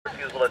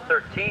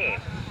13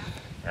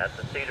 at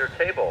the cedar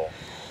table.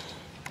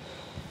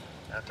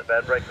 That's a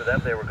bad break for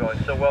them. They were going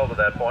so well to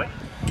that point.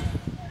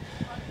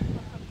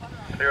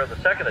 Clear on the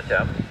second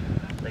attempt.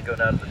 They go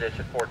down to the ditch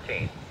at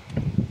 14.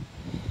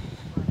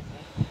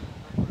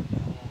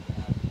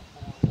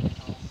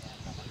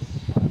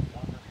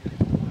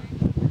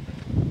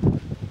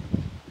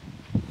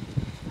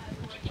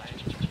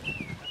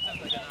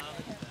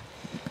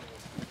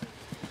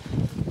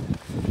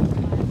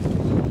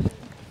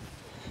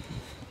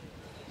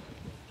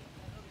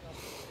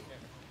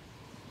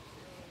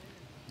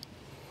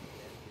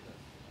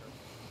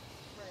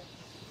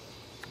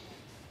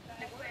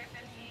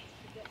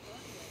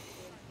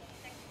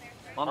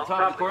 On the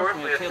top of the course,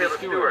 we have Tayler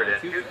Stewart and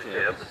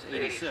Fugitive,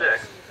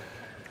 86,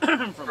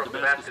 from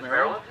Damascus,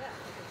 Maryland.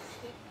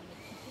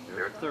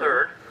 They're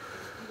third.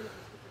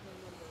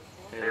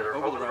 Tayler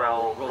over the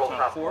roll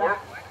top 4.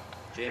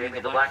 Jamie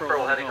the Black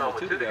Pearl heading home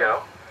with 2 to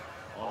go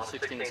on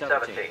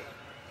 16-17.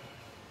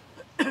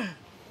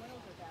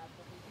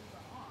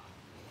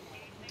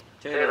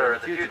 Tayler and the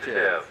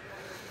Fugitive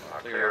are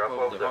clear up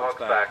over the Hawk's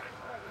back.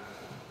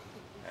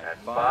 At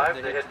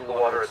 5, they hit the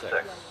water at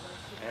 6.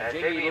 And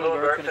J.B.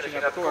 Lillenberg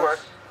finishing up the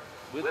course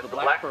with the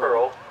Black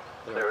Pearl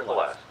there at the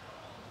last.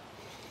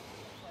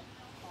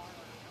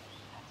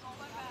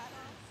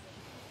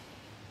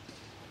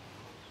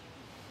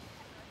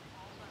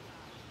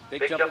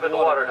 Big jump in the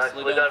water,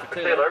 nicely done for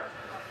Tayler.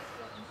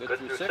 Good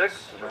through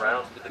 6 and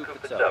around to the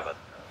coop at 7.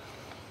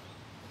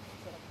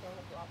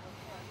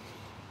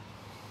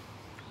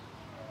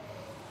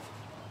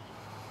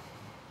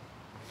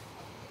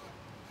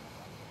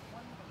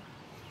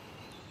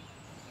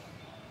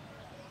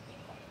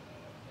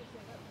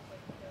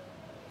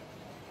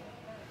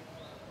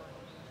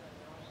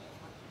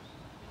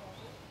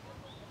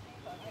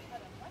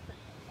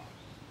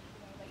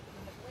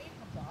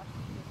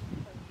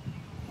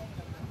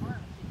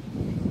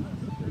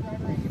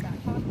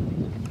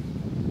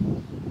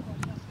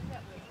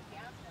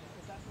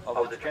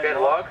 Over the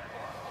catalog,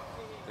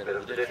 bit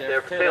of the ditch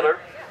there for Tayler,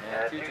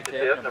 and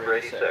Fugitive, number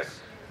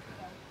 86.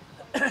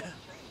 And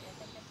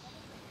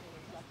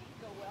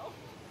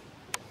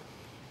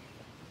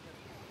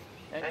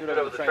good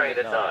over the train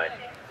at 9.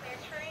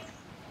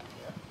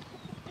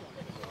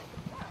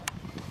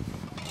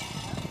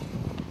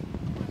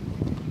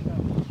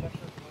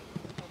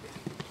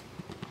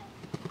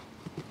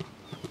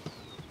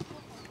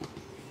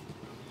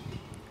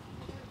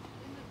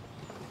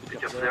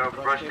 Good jump there over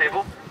the brush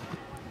table.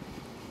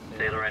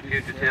 Tayler and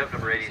Fugitive,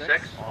 number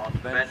 86, on the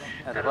bench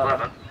at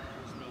 11.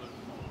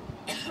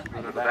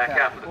 Over the back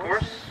half of the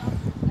course,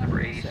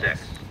 number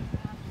 86.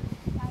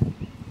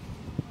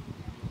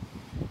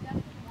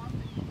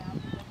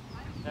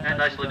 And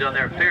nicely done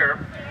there,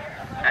 clear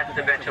at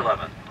the bench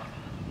 11.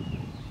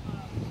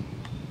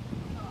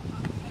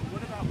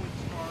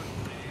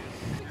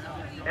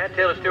 And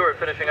Tayler Stewart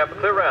finishing up a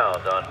clear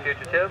round on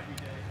Fugitive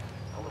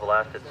over the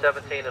last at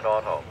 17 and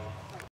on home.